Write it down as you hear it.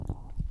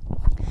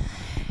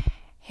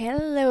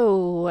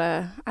Hello.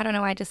 I don't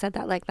know why I just said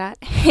that like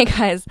that. Hey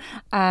guys,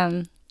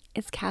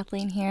 it's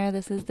Kathleen here.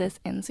 This is This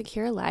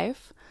Insecure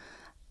Life.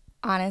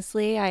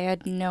 Honestly, I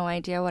had no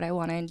idea what I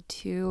wanted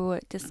to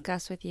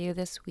discuss with you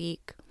this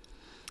week.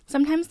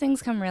 Sometimes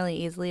things come really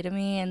easily to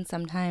me, and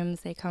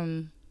sometimes they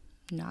come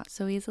not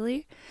so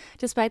easily.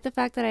 Despite the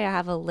fact that I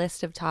have a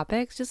list of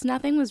topics, just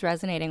nothing was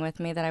resonating with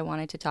me that I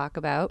wanted to talk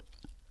about.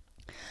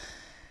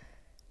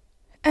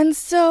 And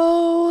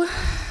so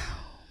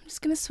I'm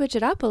just going to switch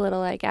it up a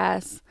little, I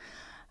guess.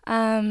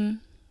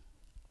 I'm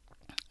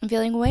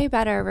feeling way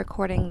better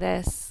recording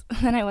this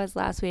than I was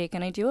last week,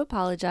 and I do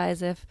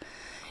apologize if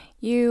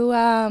you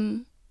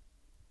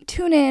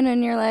tune in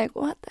and you're like,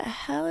 what the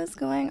hell is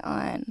going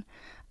on?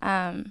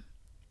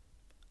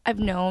 I've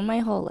known my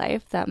whole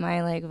life that my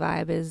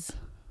vibe is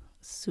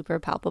super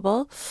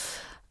palpable.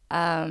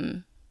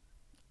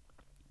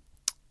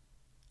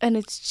 And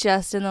it's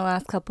just in the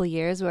last couple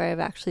years where I've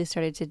actually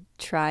started to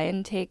try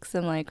and take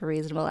some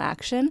reasonable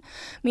action.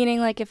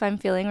 Meaning if I'm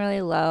feeling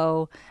really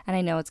low and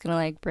I know it's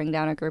going to bring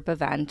down a group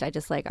event, I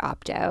just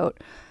opt out.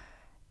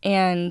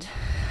 And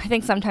I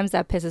think sometimes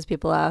that pisses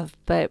people off,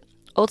 but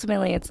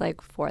ultimately it's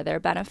for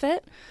their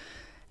benefit.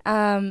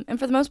 And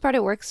for the most part,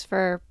 it works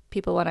for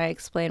people when I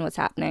explain what's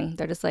happening.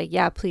 They're just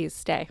yeah, please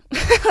stay.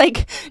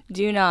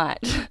 Do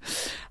not.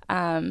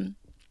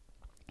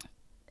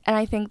 And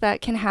I think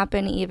that can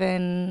happen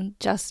even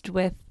just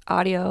with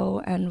audio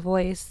and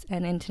voice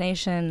and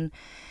intonation.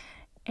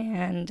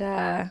 And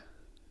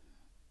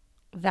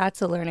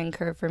that's a learning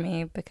curve for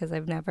me because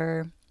I've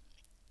never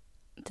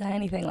done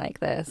anything like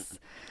this.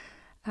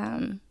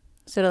 So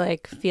to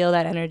feel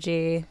that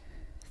energy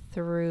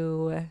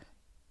through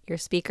your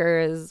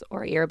speakers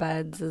or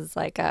earbuds is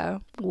a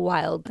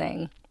wild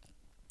thing.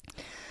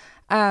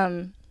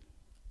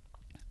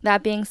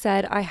 That being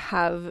said, I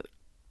have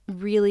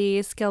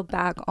really scaled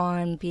back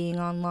on being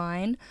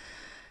online,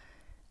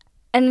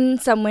 and in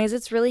some ways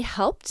it's really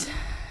helped.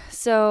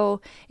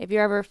 So if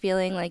you're ever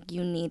feeling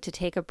you need to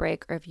take a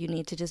break, or if you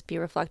need to just be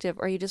reflective,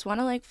 or you just want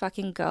to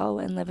fucking go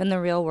and live in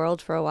the real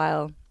world for a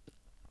while,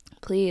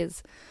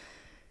 please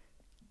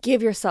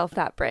give yourself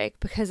that break,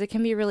 because it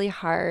can be really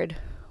hard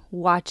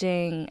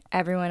watching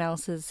everyone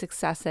else's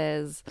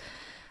successes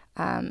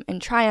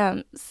and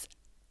triumphs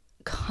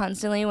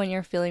constantly when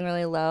you're feeling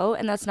really low.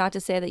 And that's not to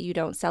say that you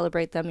don't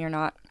celebrate them. You're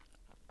not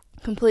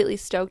completely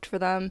stoked for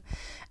them,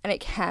 and it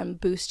can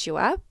boost you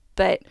up,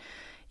 but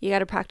you got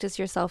to practice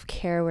your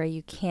self-care where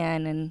you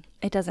can, and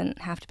it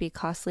doesn't have to be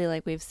costly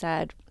like we've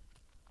said.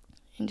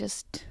 And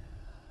just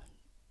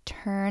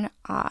turn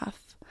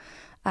off.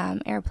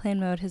 Airplane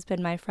mode has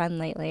been my friend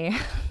lately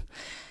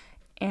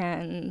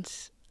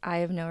and I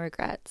have no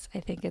regrets.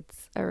 I think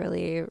it's a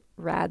really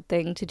rad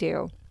thing to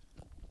do.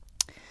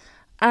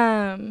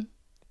 I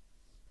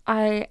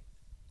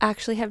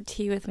actually have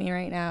tea with me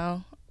right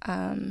now,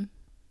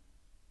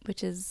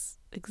 which is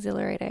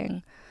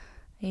exhilarating.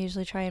 I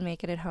usually try and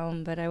make it at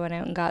home, but I went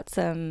out and got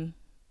some,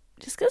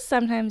 just because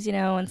sometimes,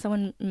 when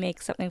someone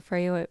makes something for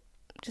you, it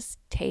just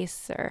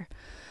tastes or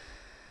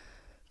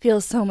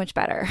feels so much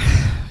better.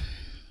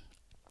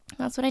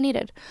 That's what I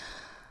needed.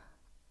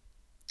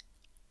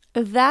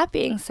 That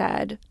being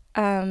said,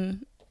 I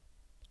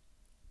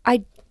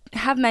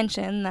have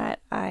mentioned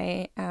that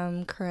I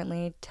am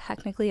currently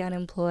technically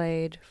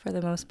unemployed for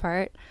the most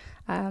part.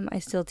 I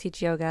still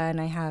teach yoga, and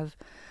I have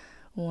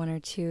one or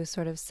two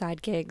sort of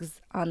side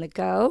gigs on the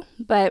go,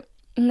 but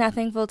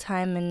nothing full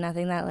time and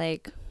nothing that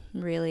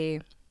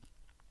really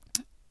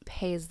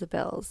pays the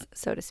bills,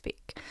 so to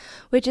speak,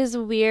 which is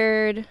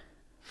weird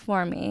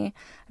for me.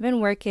 I've been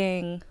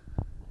working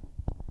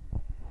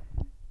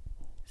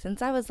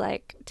since I was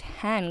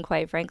 10,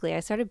 quite frankly. I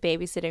started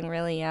babysitting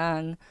really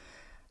young,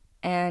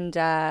 and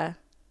I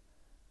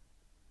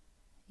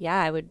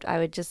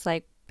would just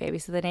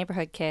babysit the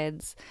neighborhood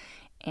kids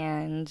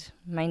and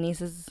my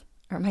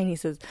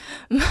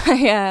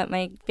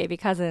baby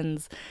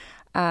cousins.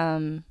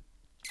 And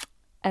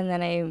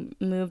then I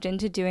moved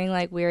into doing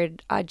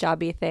weird odd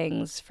jobby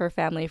things for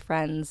family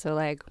friends.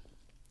 So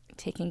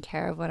taking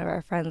care of one of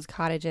our friends'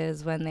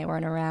 cottages when they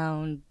weren't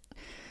around,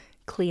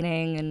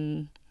 cleaning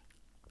and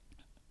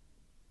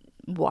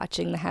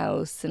watching the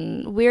house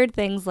and weird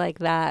things like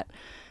that.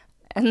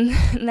 And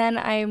then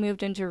I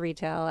moved into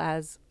retail,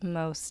 as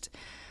most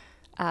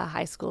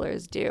high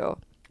schoolers do.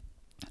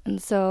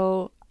 And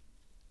so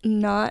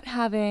not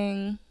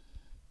having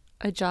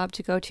a job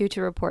to go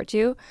to report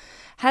to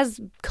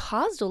has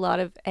caused a lot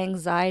of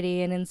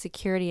anxiety and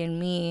insecurity in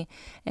me.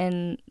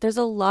 And there's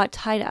a lot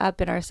tied up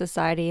in our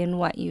society in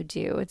what you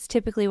do. It's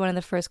typically one of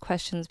the first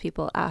questions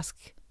people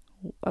ask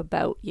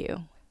about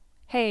you.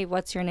 Hey,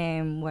 what's your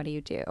name? What do you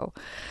do?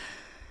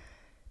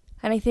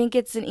 And I think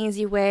it's an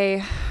easy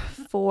way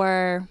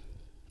for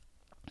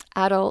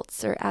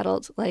adults or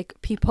adult-like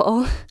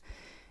people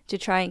to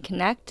try and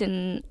connect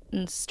and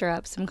stir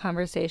up some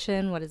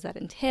conversation. What does that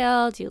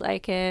entail? Do you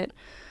like it?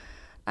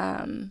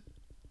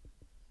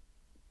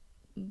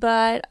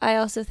 But I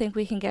also think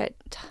we can get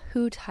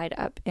too tied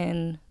up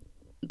in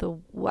the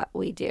what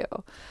we do.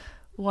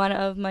 One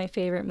of my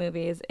favorite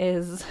movies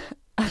is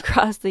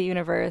across the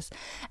universe.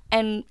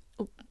 And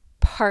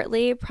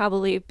partly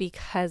probably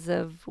because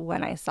of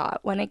when I saw it,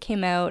 when it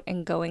came out,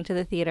 and going to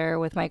the theater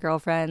with my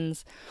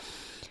girlfriends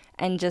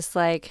and just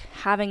like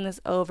having this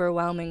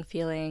overwhelming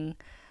feeling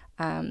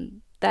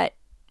that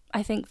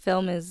I think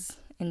film is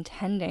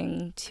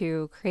intending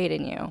to create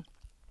in you.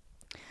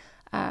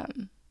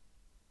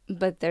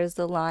 But there's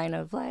the line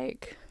of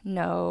like,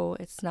 no,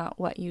 it's not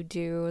what you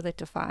do that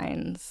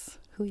defines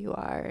who you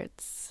are.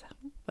 It's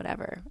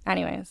whatever.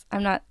 Anyways,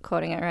 I'm not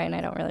quoting it right, and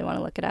I don't really want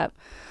to look it up.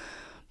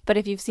 But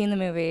if you've seen the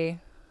movie,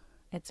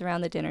 it's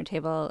around the dinner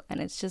table, and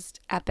it's just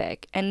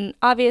epic. And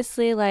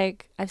obviously,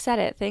 like I've said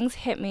it, things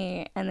hit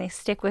me and they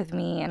stick with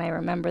me and I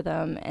remember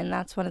them. And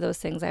that's one of those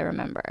things I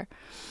remember.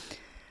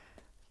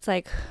 It's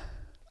like,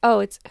 oh,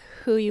 it's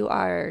who you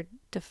are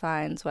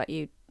defines what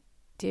you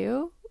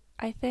do,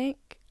 I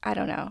think. I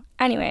don't know.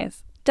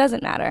 Anyways,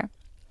 doesn't matter.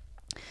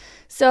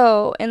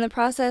 So in the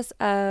process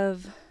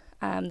of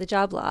the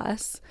job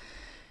loss,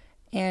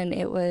 and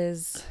it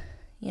was,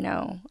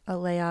 a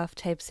layoff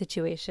type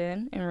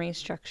situation and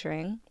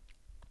restructuring,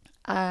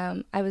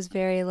 I was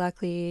very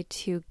lucky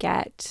to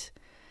get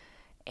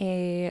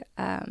a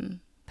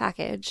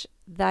package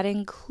that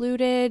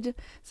included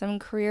some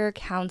career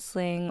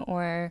counseling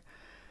or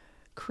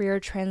career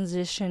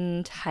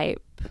transition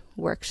type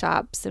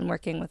workshops and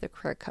working with a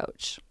career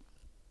coach.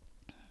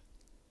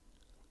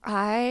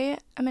 I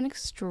am an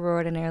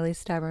extraordinarily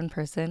stubborn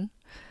person.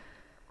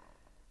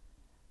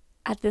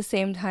 At the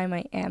same time,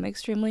 I am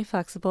extremely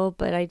flexible,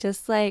 but I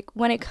just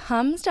when it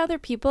comes to other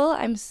people,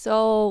 I'm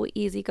so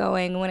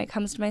easygoing. When it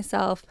comes to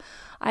myself,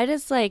 I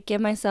just give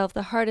myself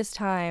the hardest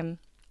time.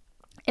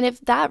 And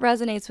if that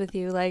resonates with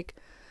you,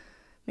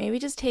 maybe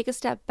just take a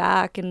step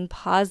back and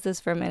pause this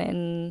for a minute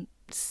and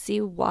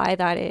see why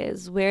that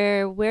is.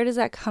 Where does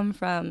that come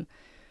from?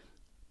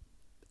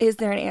 Is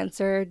there an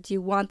answer? Do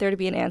you want there to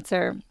be an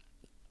answer?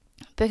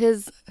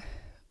 Because,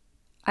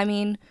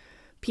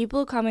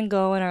 people come and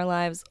go in our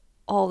lives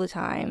all the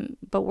time,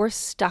 but we're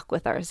stuck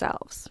with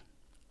ourselves.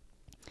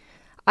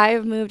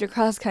 I've moved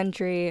across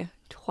country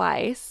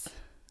I'm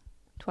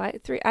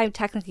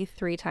technically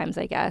 3 times,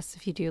 I guess,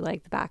 if you do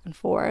the back and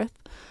forth.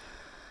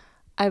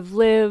 I've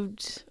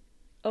lived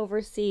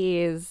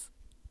overseas.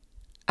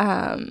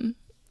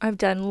 I've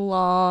done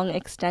long,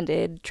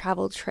 extended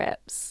travel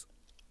trips.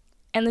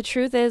 And the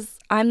truth is,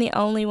 I'm the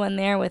only one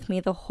there with me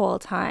the whole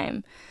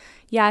time.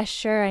 Yeah,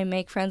 sure, I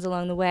make friends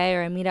along the way,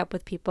 or I meet up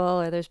with people,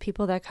 or there's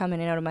people that come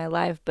in and out of my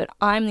life, but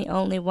I'm the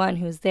only one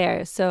who's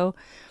there. So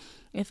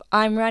if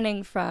I'm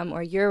running from,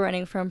 or you're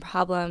running from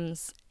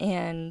problems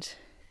and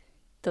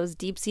those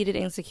deep-seated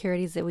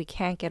insecurities that we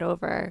can't get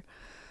over,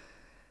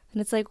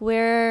 and it's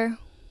where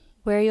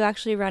are you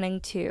actually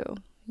running to?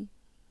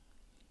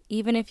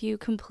 Even if you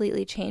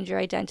completely change your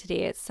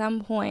identity, at some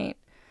point,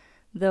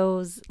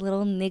 those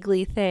little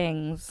niggly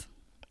things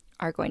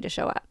are going to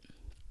show up.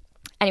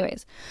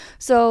 Anyways,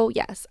 so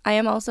yes, I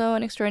am also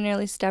an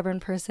extraordinarily stubborn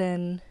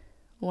person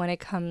when it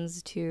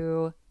comes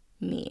to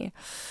me.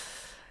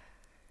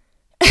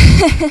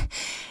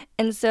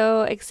 And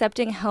so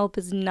accepting help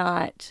has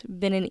not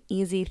been an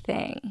easy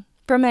thing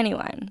from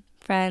anyone,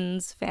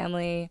 friends,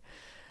 family.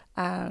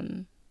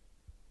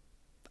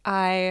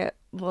 I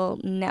will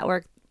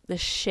network the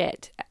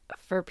shit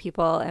for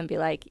people and be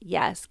like,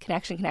 yes,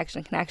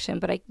 connection,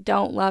 but I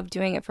don't love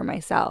doing it for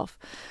myself.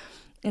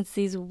 It's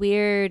these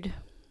weird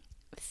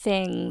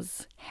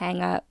things,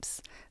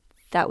 hang-ups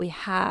that we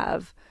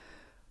have,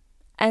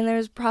 and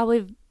there's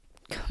probably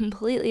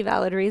completely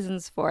valid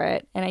reasons for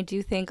it, and I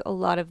do think a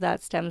lot of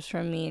that stems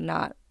from me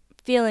not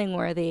feeling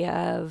worthy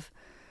of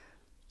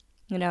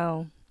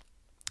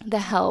the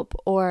help,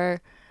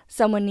 or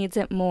someone needs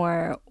it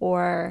more,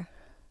 or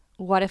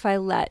what if I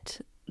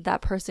let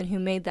that person who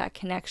made that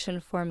connection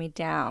for me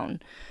down?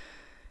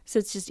 So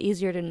it's just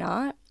easier to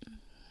not,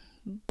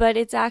 but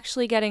it's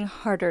actually getting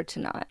harder to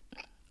not.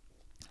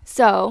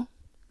 So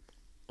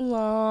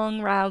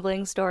long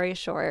rambling story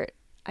short,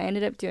 I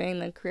ended up doing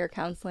the career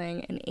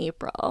counseling in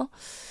April,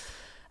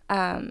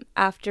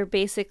 after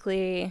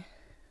basically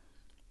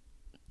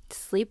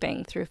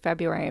sleeping through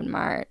February and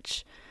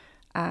March.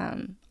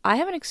 I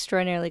have an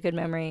extraordinarily good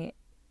memory.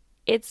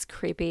 It's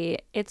creepy.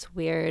 It's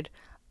weird.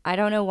 I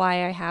don't know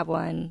why I have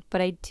one,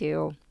 but I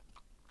do.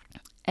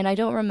 And I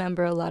don't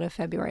remember a lot of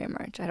February and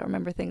March. I don't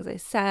remember things I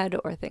said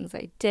or things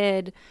I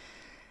did,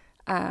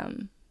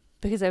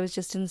 because I was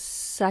just in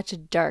such a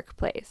dark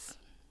place.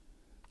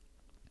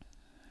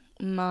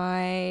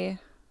 I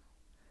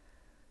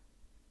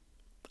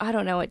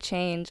don't know what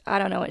changed. I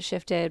don't know what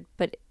shifted,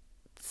 but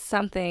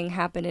something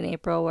happened in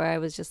April where I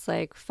was just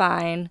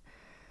fine,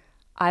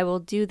 I will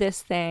do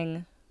this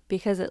thing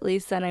because at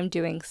least then I'm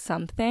doing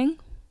something.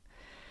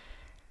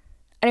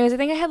 Anyways, I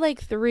think I had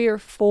 3 or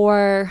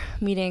 4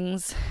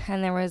 meetings,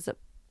 and there was a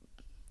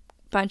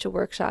bunch of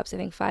workshops, I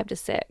think 5 to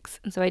 6.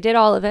 And so I did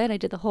all of it. I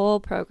did the whole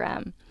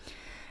program.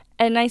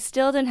 And I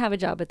still didn't have a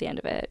job at the end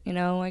of it.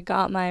 I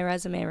got my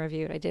resume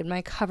reviewed. I did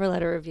my cover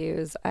letter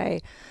reviews.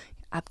 I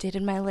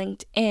updated my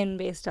LinkedIn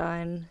based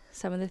on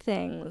some of the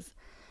things.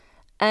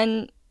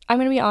 And I'm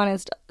going to be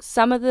honest,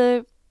 some of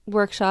the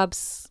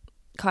workshops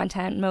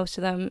content, most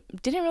of them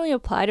didn't really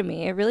apply to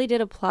me. It really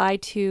did apply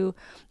to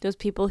those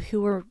people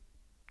who were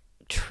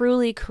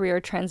truly career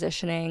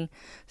transitioning.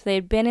 So they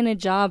had been in a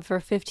job for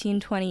 15,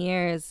 20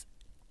 years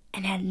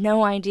and had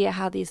no idea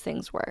how these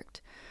things worked.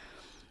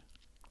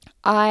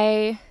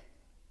 I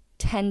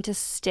tend to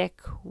stick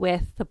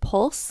with the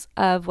pulse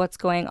of what's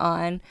going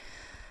on.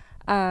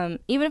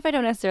 Even if I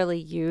don't necessarily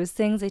use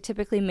things, I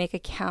typically make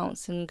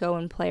accounts and go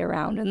and play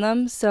around in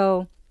them.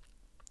 So,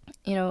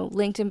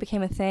 LinkedIn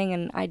became a thing,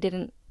 and I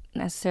didn't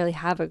necessarily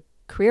have a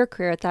career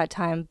at that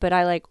time, but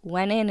I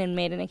went in and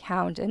made an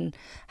account and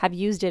have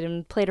used it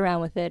and played around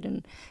with it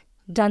and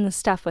done the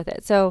stuff with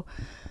it. So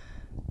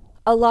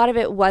a lot of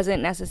it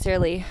wasn't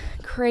necessarily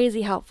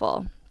crazy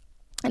helpful.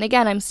 And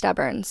again, I'm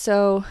stubborn.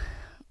 So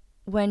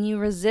when you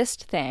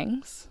resist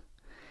things,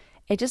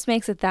 it just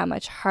makes it that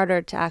much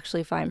harder to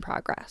actually find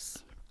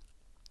progress.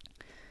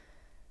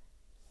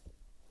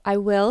 I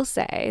will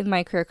say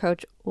my career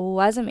coach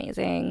was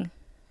amazing.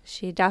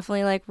 She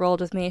definitely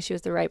rolled with me. She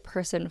was the right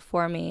person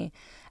for me.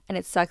 And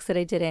it sucks that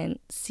I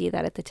didn't see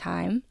that at the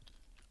time.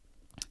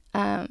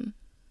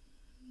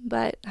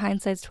 But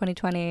hindsight's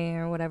 20/20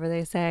 or whatever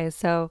they say.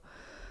 So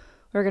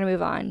we're going to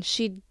move on.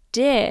 She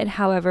did,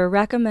 however,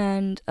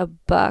 recommend a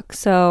book.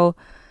 So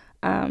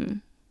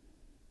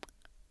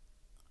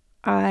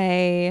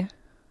I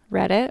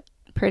read it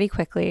pretty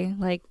quickly,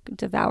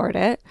 devoured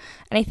it.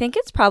 And I think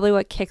it's probably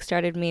what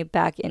kickstarted me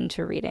back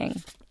into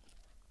reading.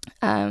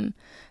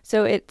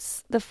 So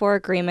it's The Four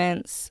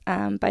Agreements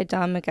by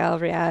Don Miguel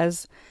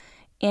Ruiz.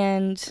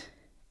 And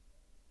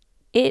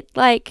it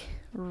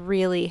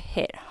really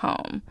hit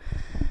home.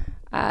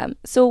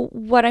 So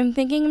what I'm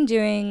thinking I'm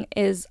doing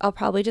is I'll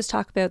probably just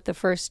talk about the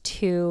first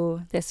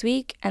two this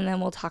week, and then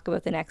we'll talk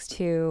about the next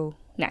two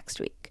next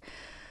week.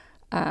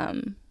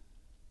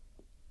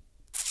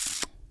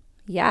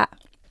 Yeah.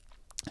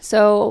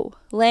 So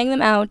laying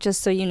them out,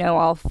 just so you know,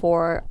 all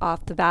four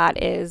off the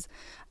bat is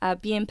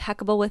be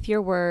impeccable with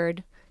your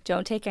word.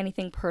 Don't take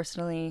anything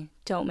personally.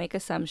 Don't make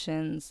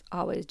assumptions.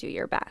 Always do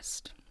your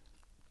best.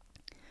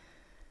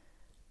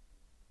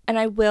 And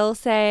I will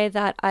say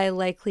that I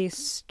likely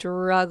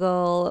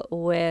struggle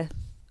with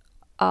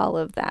all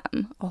of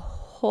them a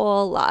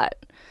whole lot,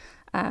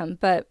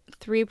 but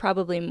three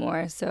probably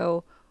more.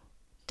 So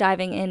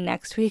diving in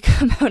next week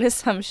about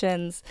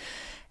assumptions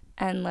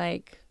and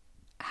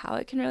how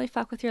it can really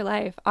fuck with your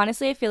life.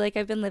 Honestly, I feel like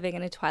I've been living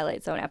in a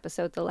Twilight Zone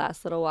episode the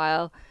last little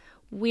while.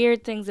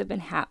 Weird things have been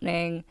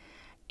happening,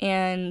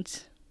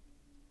 and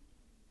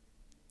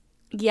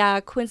yeah,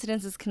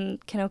 coincidences can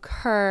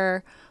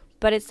occur.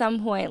 But at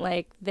some point,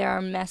 there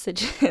are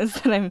messages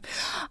that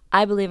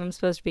I believe I'm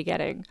supposed to be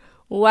getting.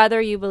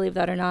 Whether you believe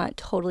that or not,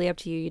 totally up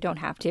to you. You don't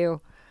have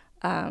to.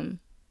 I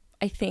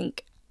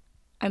think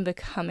I'm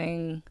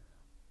becoming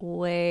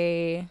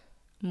way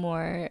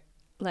more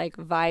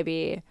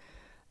vibey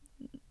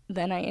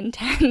than I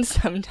intend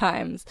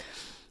sometimes.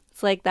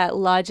 It's that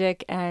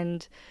logic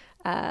and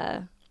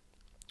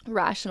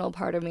rational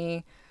part of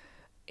me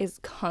is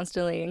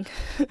constantly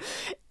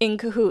in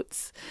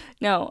cahoots.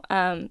 No,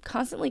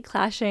 constantly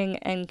clashing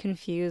and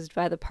confused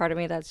by the part of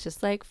me that's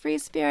just free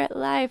spirit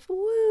life.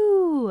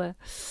 Woo!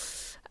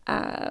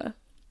 But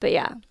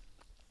yeah.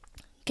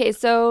 Okay,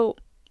 so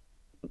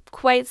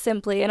quite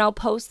simply, and I'll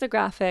post the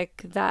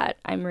graphic that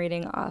I'm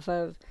reading off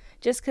of,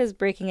 just because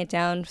breaking it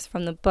down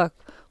from the book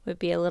would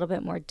be a little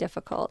bit more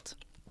difficult.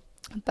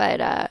 But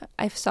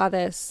I saw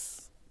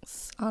this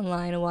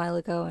online a while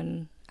ago,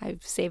 and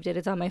I've saved it.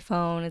 It's on my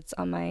phone. It's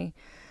on my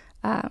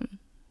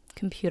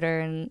computer,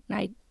 and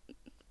I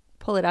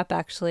pull it up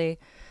actually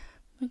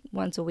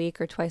once a week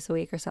or twice a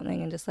week or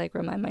something and just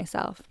remind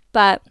myself.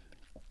 But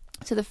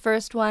so the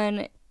first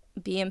one,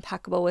 be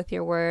impeccable with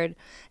your word,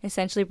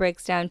 essentially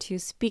breaks down to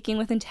speaking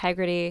with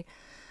integrity,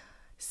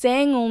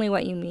 saying only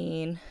what you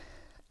mean,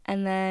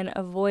 and then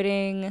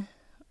avoiding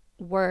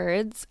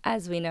words.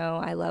 As we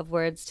know, I love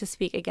words, to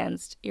speak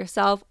against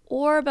yourself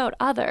or about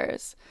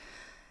others.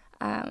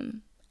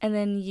 And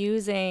then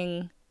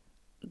using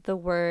the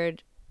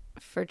word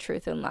for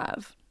truth and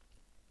love.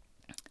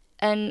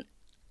 And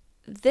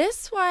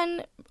this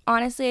one,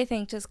 honestly, I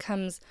think just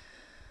comes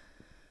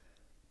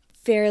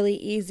fairly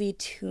easy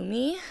to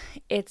me.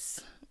 It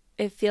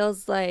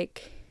feels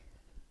like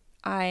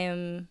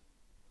I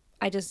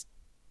just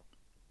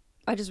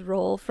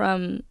roll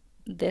from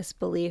this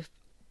belief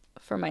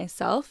for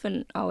myself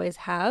and always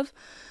have.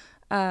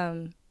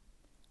 I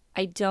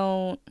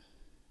don't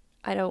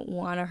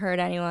want to hurt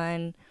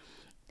anyone.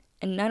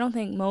 And I don't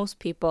think most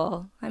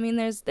people, I mean,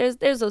 there's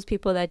those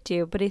people that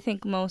do, but I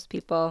think most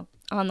people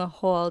on the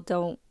whole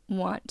don't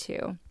want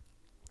to.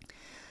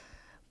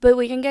 But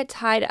we can get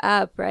tied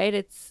up, right?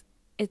 It's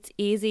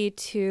easy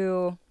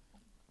to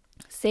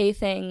say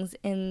things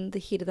in the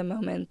heat of the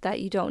moment that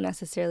you don't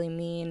necessarily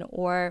mean,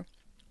 or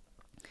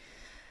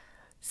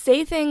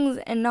say things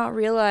and not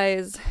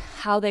realize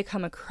how they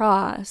come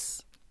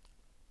across.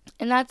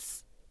 And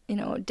that's,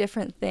 a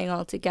different thing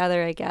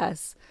altogether, I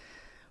guess.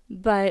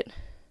 But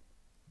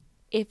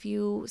if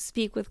you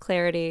speak with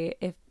clarity,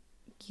 if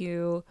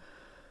you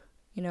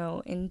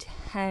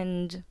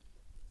intend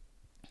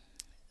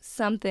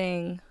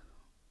something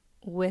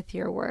with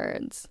your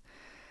words.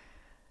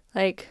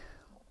 Like,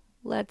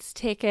 let's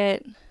take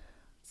it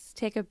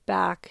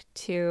back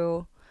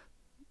to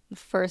the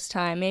first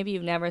time. Maybe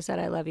you've never said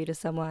I love you to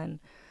someone,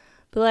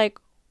 but like,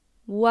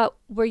 what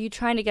were you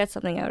trying to get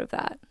something out of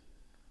that?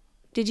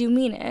 Did you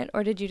mean it,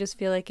 or did you just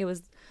feel like it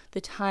was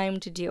the time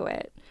to do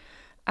it?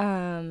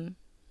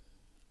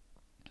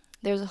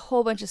 There's a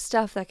whole bunch of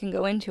stuff that can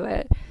go into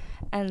it,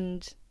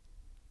 and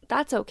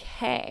that's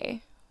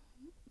okay.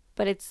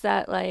 But it's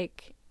that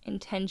like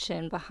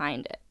intention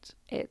behind it.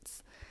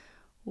 It's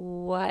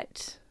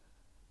what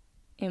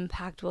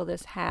impact will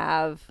this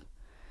have,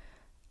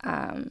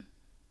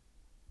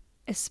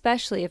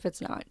 especially if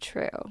it's not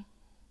true.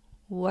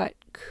 What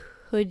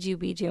could you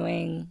be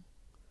doing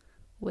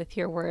with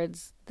your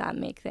words that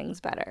make things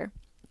better?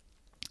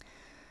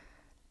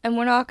 And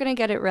we're not going to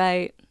get it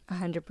right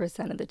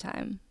 100% of the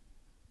time.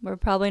 We're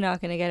probably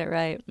not going to get it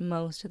right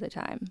most of the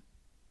time.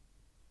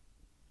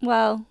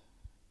 Well,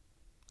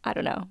 I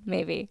don't know,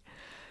 maybe.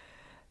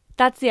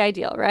 That's the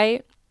ideal,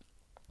 right?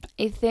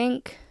 I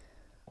think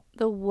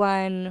the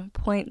one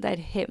point that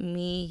hit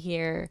me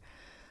here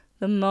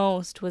the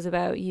most was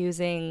about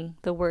using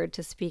the word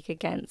to speak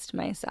against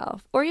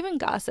myself, or even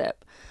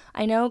gossip.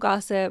 I know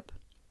gossip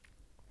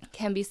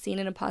can be seen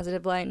in a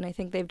positive light, and I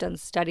think they've done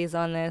studies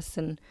on this,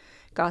 and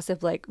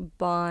gossip like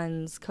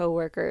bonds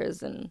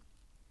coworkers and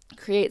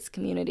creates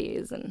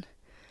communities, and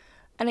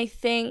I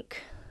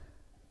think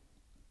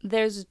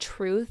there's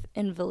truth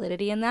and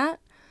validity in that.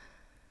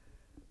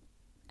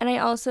 And I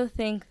also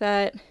think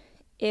that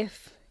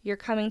if you're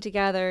coming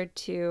together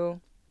to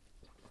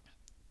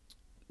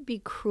be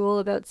cruel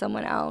about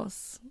someone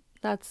else,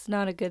 that's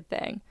not a good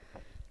thing.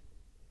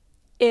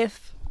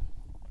 If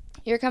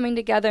you're coming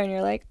together and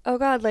you're like, oh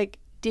God, like,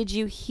 did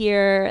you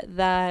hear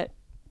that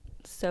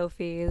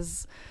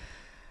Sophie's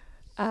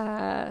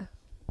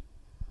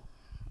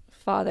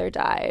father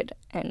died?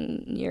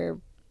 And you're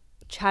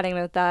chatting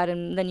about that,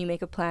 and then you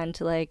make a plan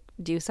to like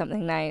do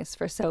something nice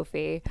for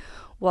Sophie.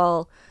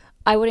 Well,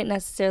 I wouldn't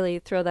necessarily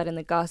throw that in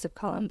the gossip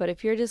column, but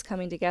if you're just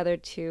coming together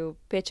to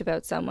bitch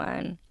about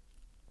someone,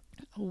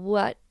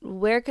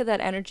 where could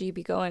that energy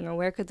be going, or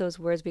where could those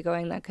words be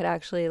going that could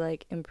actually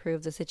like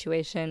improve the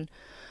situation,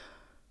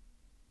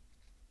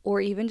 or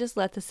even just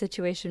let the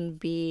situation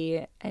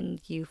be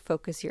and you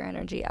focus your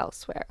energy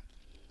elsewhere?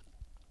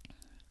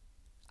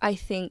 I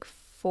think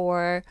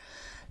for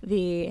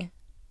the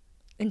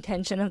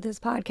intention of this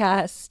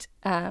podcast,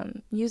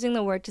 using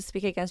the word to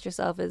speak against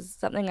yourself is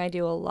something I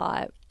do a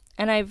lot.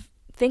 And I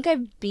think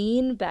I've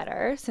been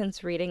better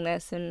since reading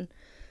this. And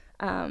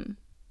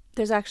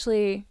there's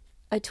actually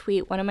a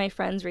tweet one of my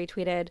friends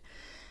retweeted,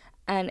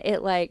 and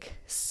it like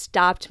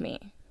stopped me.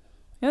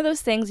 You know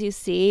those things you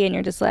see and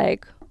you're just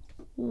like,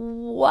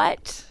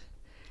 what?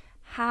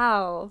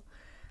 How?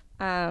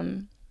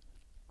 And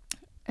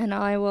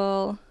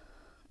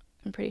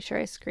I'm pretty sure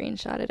I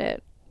screenshotted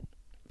it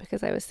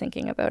because I was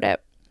thinking about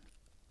it.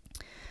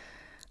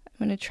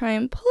 I'm going to try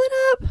and pull it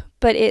up,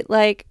 but it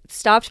like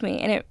stopped me,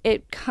 and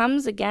it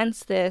comes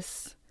against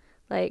this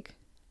like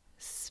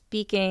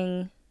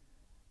speaking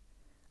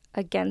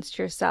against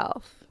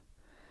yourself.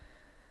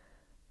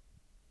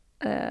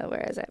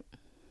 Where is it?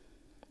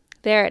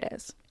 There it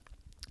is.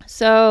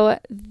 So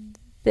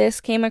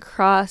this came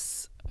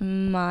across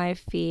my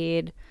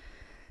feed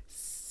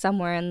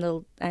somewhere in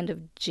the end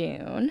of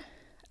June.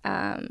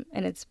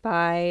 And it's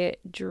by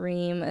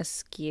Dream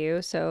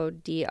Askew, so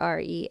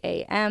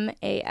DreamAskew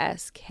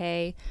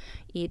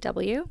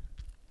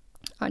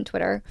on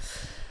Twitter.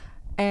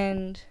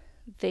 And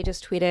they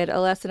just tweeted, a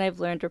lesson I've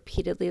learned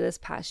repeatedly this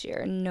past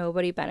year: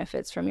 nobody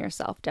benefits from your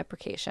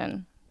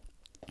self-deprecation.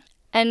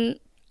 And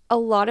a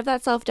lot of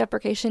that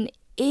self-deprecation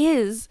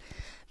is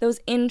those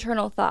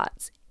internal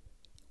thoughts.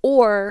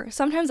 Or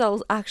sometimes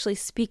I'll actually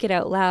speak it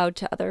out loud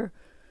to other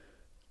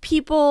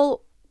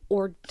people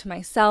or to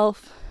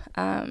myself.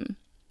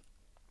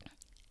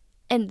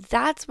 And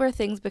that's where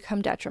things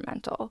become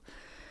detrimental,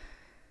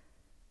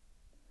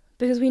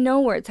 because we know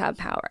words have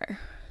power.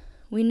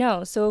 We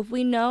know. So if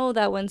we know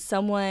that when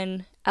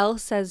someone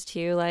else says to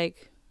you,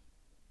 like,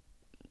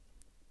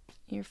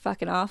 you're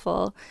fucking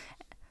awful,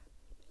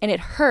 and it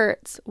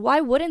hurts,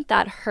 why wouldn't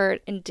that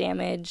hurt and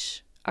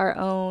damage our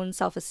own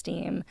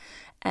self-esteem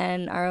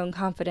and our own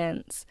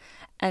confidence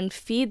and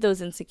feed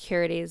those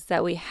insecurities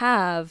that we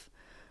have?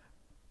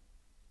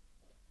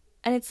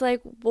 And it's like,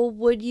 well,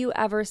 would you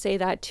ever say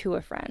that to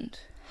a friend?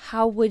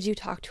 How would you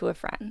talk to a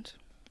friend?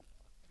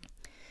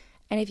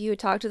 And if you would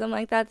talk to them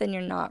like that, then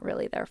you're not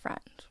really their friend.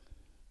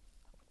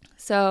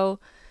 So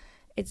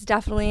it's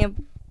definitely a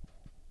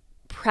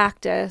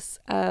practice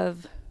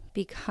of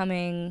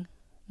becoming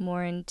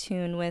more in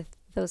tune with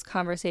those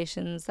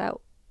conversations that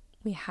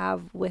we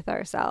have with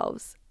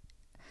ourselves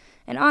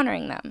and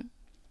honoring them.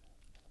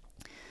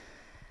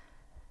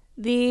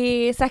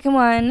 The second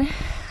one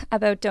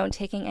about don't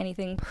taking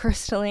anything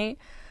personally.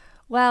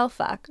 Well,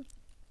 fuck.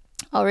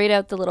 I'll read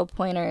out the little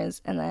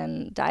pointers and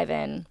then dive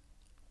in.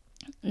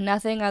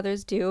 Nothing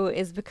others do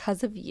is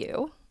because of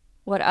you.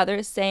 What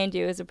others say and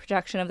do is a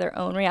projection of their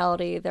own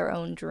reality, their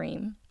own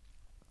dream.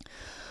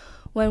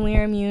 When we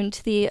are immune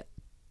to the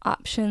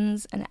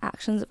options and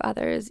actions of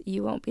others,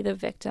 you won't be the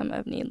victim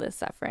of needless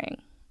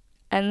suffering.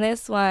 And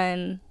this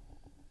one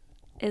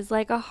is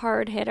like a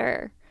hard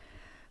hitter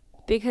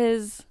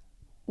because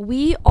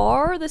we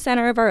are the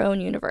center of our own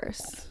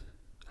universe.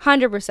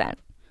 100%.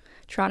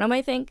 Toronto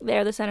might think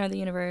they're the center of the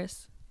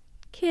universe.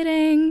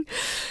 Kidding.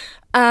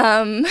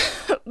 But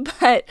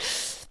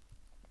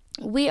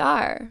we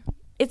are.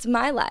 It's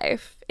my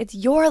life. It's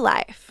your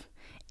life.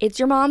 It's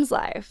your mom's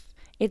life.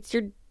 It's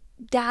your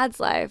dad's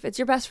life. It's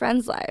your best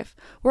friend's life.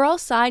 We're all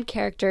side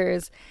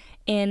characters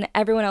in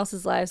everyone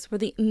else's lives. We're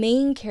the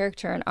main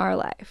character in our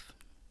life.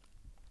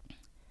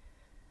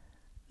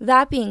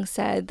 That being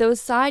said, those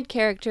side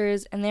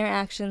characters and their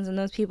actions and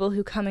those people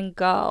who come and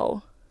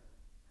go,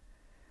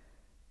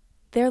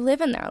 they're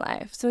living their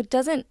life. So it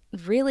doesn't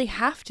really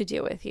have to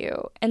do with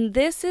you. And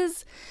this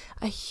is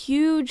a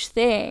huge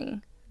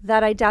thing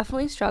that I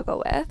definitely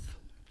struggle with.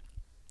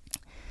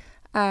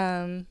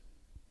 And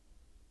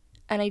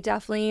I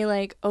definitely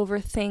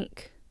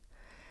overthink.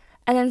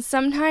 And then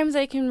sometimes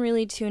I can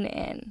really tune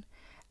in.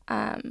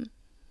 I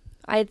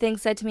had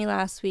things said to me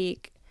last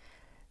week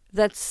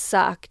that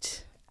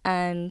sucked.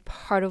 And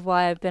part of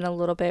why I've been a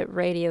little bit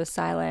radio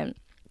silent.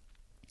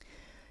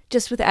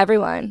 Just with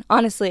everyone.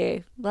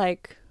 Honestly,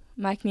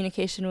 my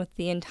communication with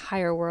the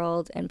entire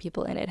world and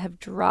people in it have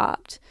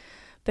dropped.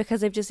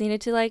 Because I've just needed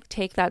to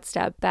take that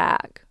step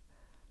back.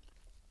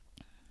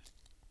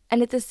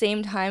 And at the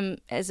same time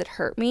as it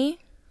hurt me,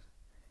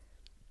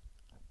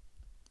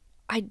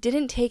 I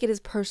didn't take it as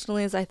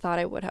personally as I thought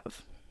I would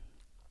have.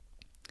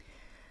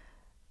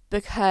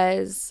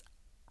 Because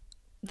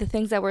the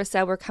things that were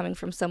said were coming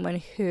from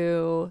someone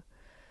who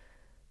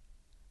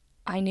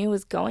I knew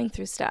was going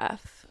through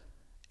stuff.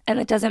 And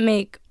it doesn't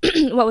make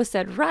what was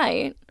said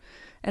right.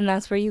 And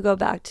that's where you go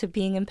back to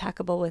being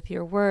impeccable with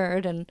your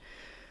word and,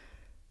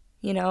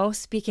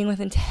 speaking with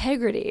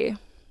integrity.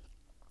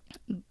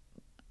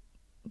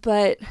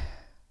 But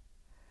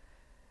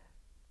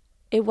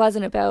it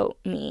wasn't about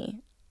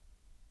me.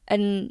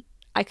 And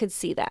I could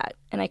see that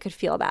and I could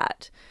feel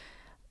that.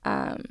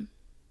 And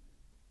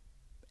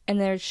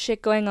there's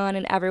shit going on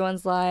in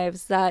everyone's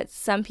lives that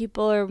some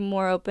people are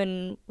more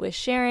open with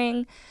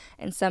sharing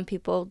and some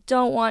people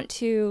don't want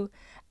to.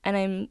 And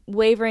I'm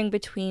wavering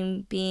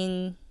between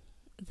being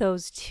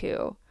those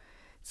two.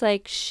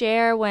 It's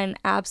share when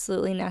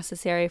absolutely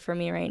necessary for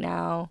me right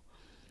now.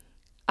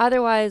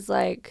 Otherwise,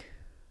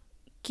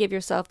 give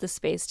yourself the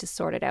space to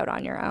sort it out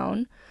on your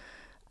own.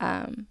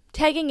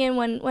 Tagging in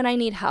when I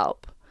need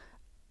help.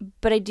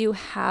 But I do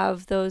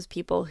have those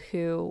people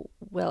who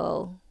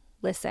will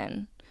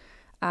listen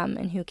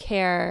and who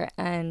care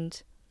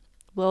and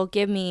will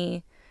give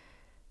me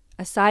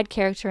a side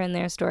character in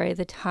their story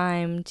the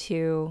time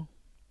to,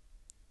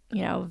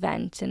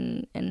 vent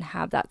and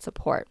have that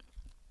support.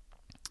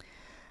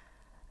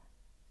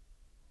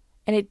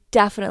 And it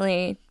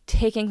definitely,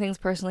 taking things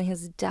personally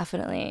has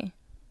definitely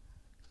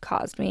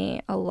caused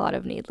me a lot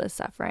of needless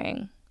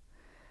suffering.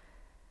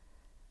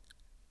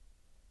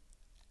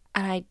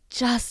 And I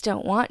just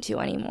don't want to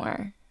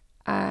anymore.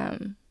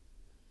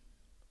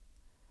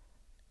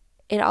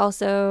 It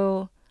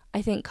also,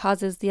 I think,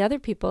 causes the other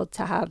people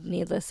to have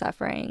needless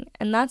suffering.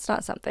 And that's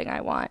not something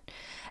I want.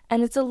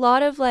 And it's a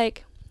lot of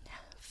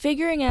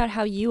figuring out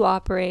how you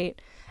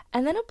operate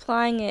and then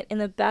applying it in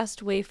the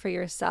best way for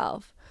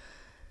yourself.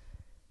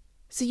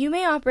 So you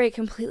may operate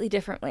completely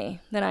differently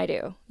than I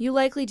do. You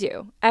likely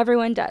do.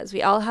 Everyone does.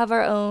 We all have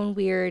our own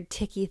weird,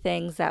 ticky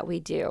things that we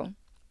do.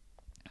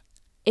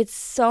 It's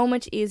so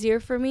much easier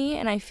for me,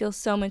 and I feel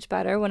so much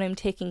better when I'm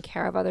taking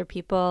care of other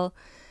people,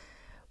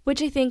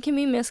 which I think can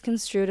be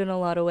misconstrued in a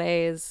lot of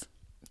ways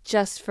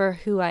just for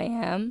who I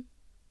am.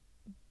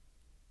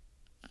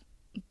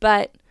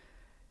 But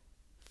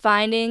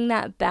finding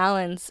that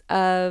balance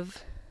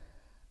of,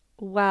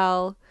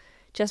 well,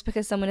 just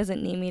because someone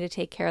doesn't need me to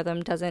take care of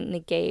them doesn't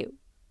negate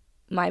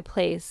my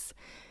place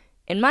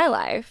in my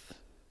life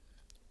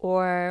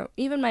or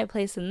even my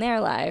place in their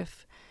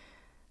life.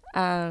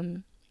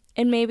 And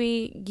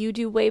maybe you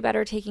do way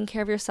better taking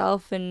care of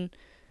yourself and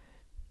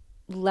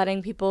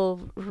letting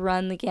people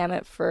run the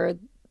gamut for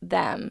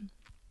them.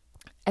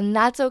 And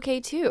that's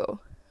okay too.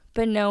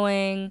 But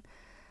knowing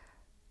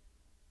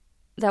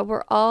that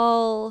we're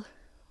all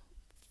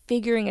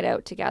figuring it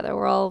out together.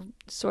 We're all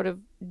sort of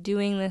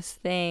doing this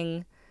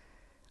thing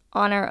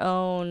on our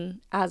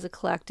own as a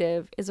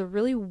collective is a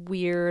really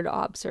weird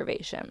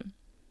observation.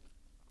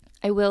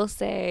 I will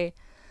say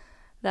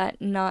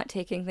that not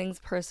taking things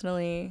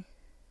personally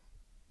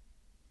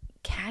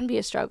can be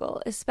a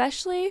struggle,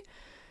 especially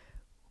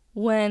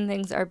when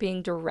things are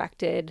being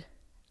directed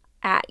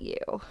at you.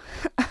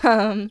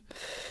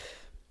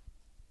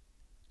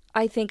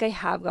 I think I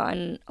have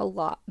gotten a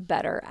lot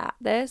better at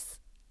this,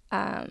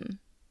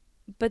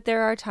 but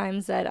there are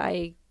times that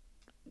I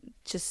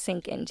just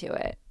sink into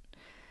it.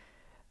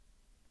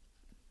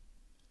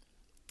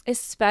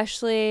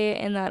 Especially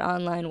in that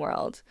online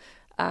world.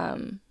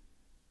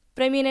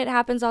 But I mean, it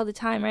happens all the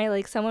time, right?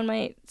 Like someone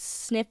might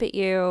snip at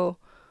you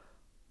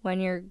when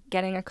you're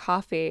getting a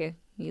coffee.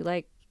 You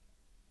like,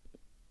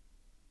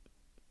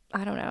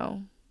 I don't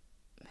know,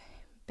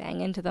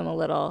 bang into them a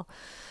little.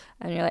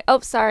 And you're like, oh,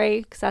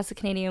 sorry, because that's the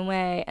Canadian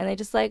way. And they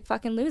just like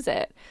fucking lose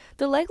it.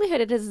 The likelihood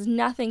it has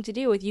nothing to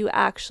do with you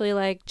actually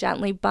like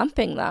gently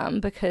bumping them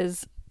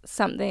because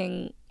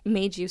something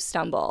made you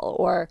stumble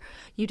or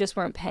you just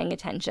weren't paying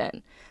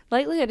attention.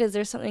 Likelihood is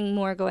there's something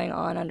more going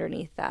on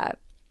underneath that.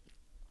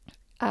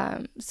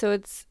 So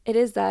it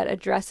is that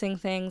addressing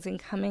things and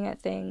coming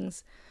at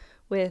things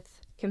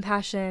with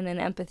compassion and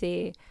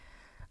empathy,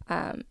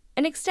 and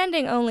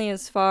extending only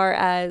as far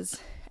as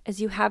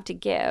you have to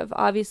give.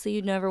 Obviously,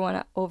 you never want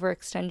to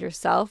overextend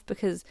yourself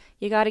because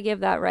you got to give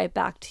that right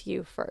back to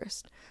you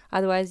first.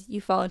 Otherwise, you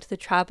fall into the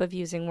trap of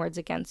using words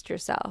against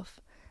yourself.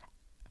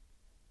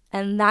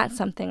 And that's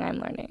something I'm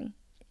learning.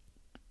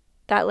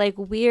 That like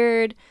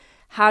weird,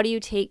 how do you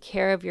take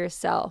care of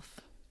yourself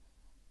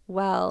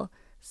while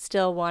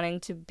still wanting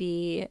to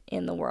be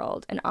in the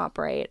world and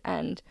operate?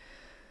 And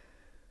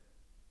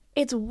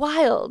it's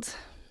wild.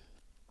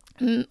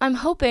 I'm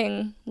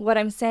hoping what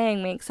I'm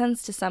saying makes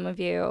sense to some of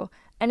you.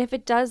 And if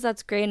it does,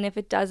 that's great. And if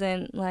it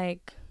doesn't,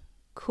 like,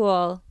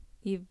 cool.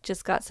 You've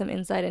just got some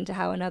insight into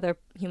how another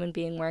human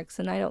being works.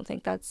 And I don't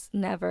think that's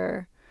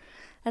never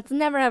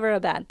ever a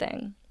bad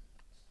thing.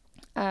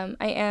 I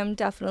am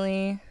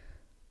definitely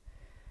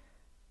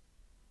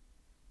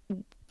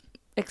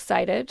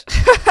excited.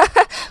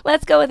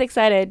 Let's go with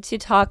excited to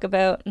talk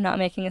about not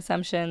making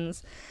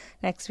assumptions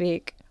next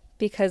week,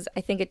 because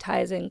I think it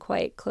ties in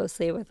quite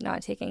closely with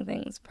not taking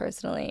things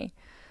personally,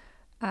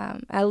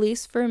 at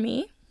least for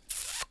me.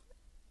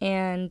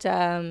 And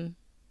I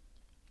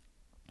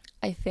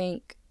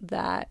think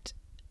that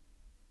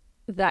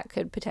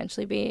could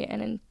potentially be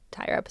an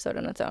entire episode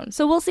on its own.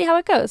 So we'll see how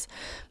it goes.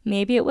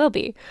 Maybe it will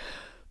be.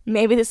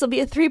 Maybe this will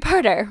be a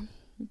 3-parter.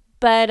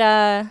 But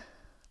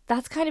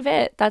that's kind of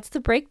it. That's the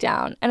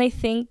breakdown. And I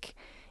think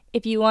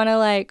if you want to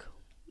like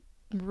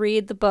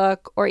read the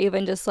book or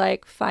even just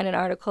like find an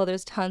article,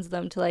 there's tons of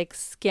them to like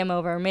skim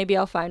over. Maybe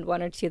I'll find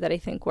one or two that I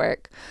think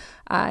work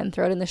and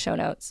throw it in the show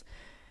notes.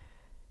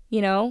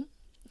 You know,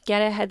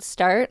 get a head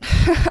start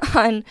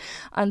on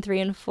 3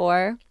 and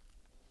 4.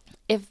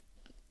 If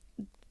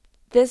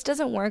this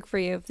doesn't work for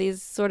you, if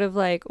these sort of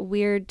like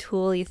weird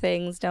tooly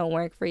things don't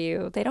work for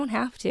you, they don't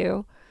have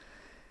to.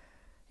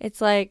 It's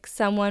like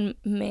someone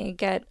may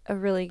get a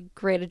really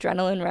great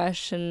adrenaline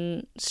rush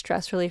and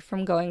stress relief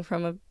from going for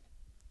a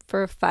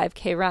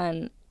 5K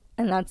run,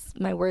 and that's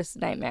my worst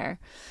nightmare.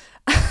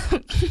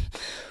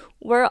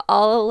 We're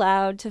all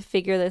allowed to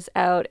figure this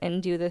out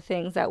and do the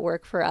things that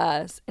work for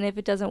us. And if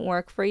it doesn't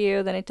work for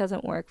you, then it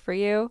doesn't work for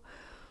you.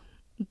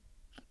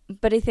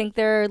 But I think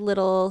there are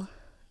little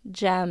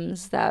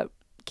gems that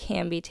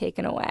can be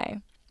taken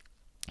away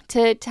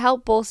to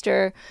help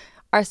bolster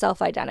our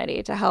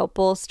self-identity, to help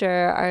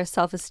bolster our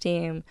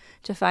self-esteem,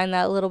 to find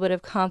that little bit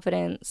of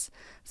confidence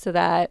so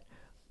that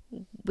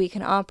we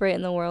can operate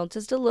in the world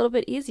just a little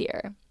bit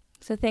easier.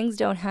 So things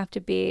don't have to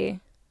be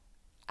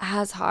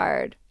as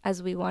hard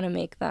as we want to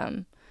make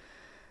them,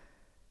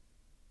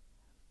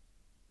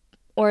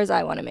 or as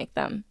I want to make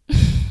them.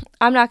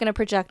 I'm not going to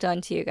project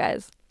onto you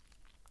guys.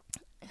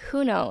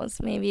 Who knows?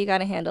 Maybe you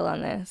got a handle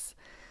on this.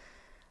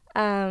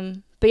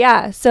 But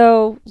yeah,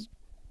 so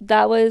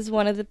that was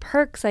one of the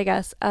perks, I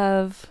guess,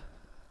 of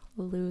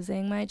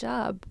losing my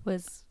job,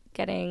 was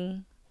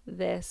getting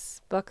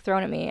this book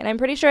thrown at me. And I'm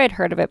pretty sure I'd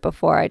heard of it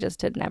before. I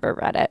just had never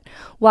read it.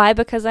 Why?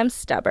 Because I'm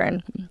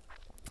stubborn.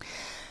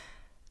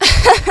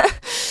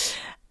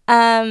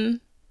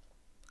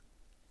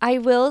 I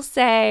will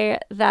say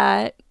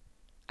that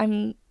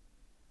I'm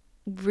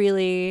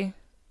really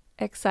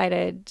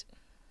excited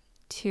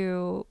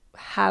to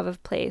have a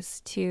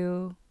place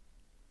to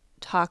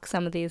talk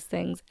some of these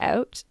things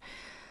out.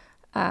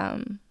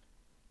 And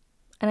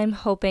I'm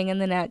hoping in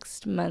the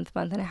next month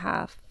and a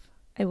half,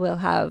 I will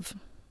have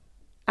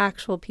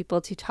actual people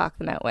to talk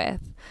them out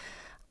with.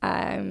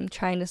 I'm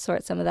trying to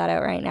sort some of that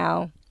out right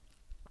now.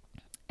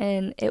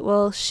 And it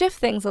will shift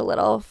things a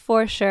little,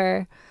 for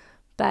sure.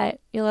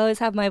 But you'll always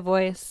have my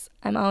voice.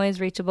 I'm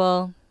always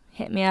reachable.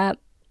 Hit me up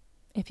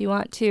if you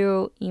want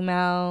to.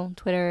 Email,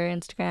 Twitter,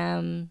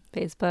 Instagram,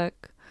 Facebook.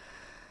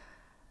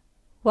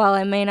 While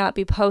I may not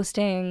be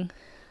posting,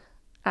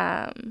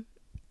 I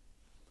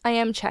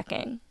am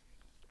checking.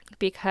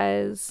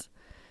 Because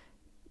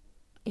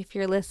if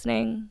you're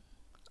listening,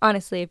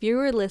 honestly, if you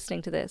were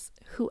listening to this,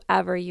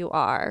 whoever you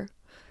are,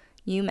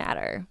 you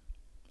matter.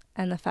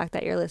 And the fact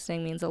that you're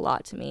listening means a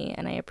lot to me,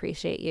 and I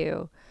appreciate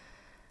you,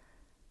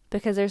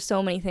 because there's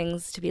so many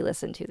things to be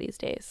listened to these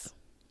days.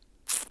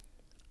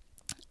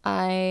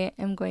 I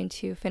am going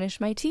to finish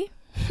my tea,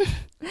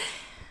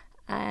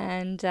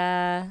 and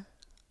I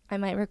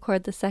might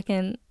record the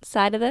second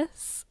side of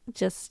this,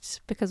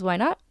 just because why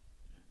not?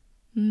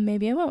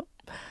 Maybe I won't.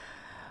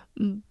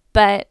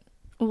 But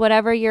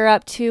whatever you're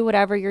up to,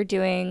 whatever you're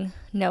doing,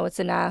 know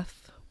it's enough.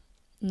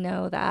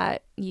 Know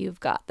that you've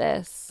got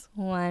this,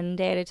 one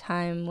day at a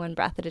time, one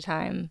breath at a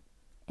time.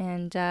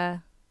 And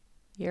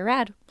you're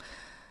rad.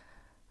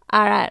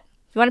 All right.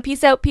 If you want to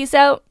peace out, peace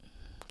out.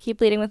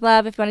 Keep leading with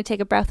love. If you want to take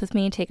a breath with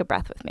me, take a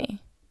breath with me.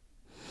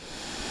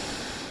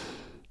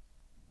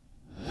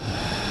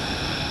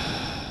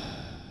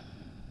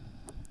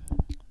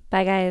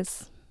 Bye,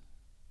 guys.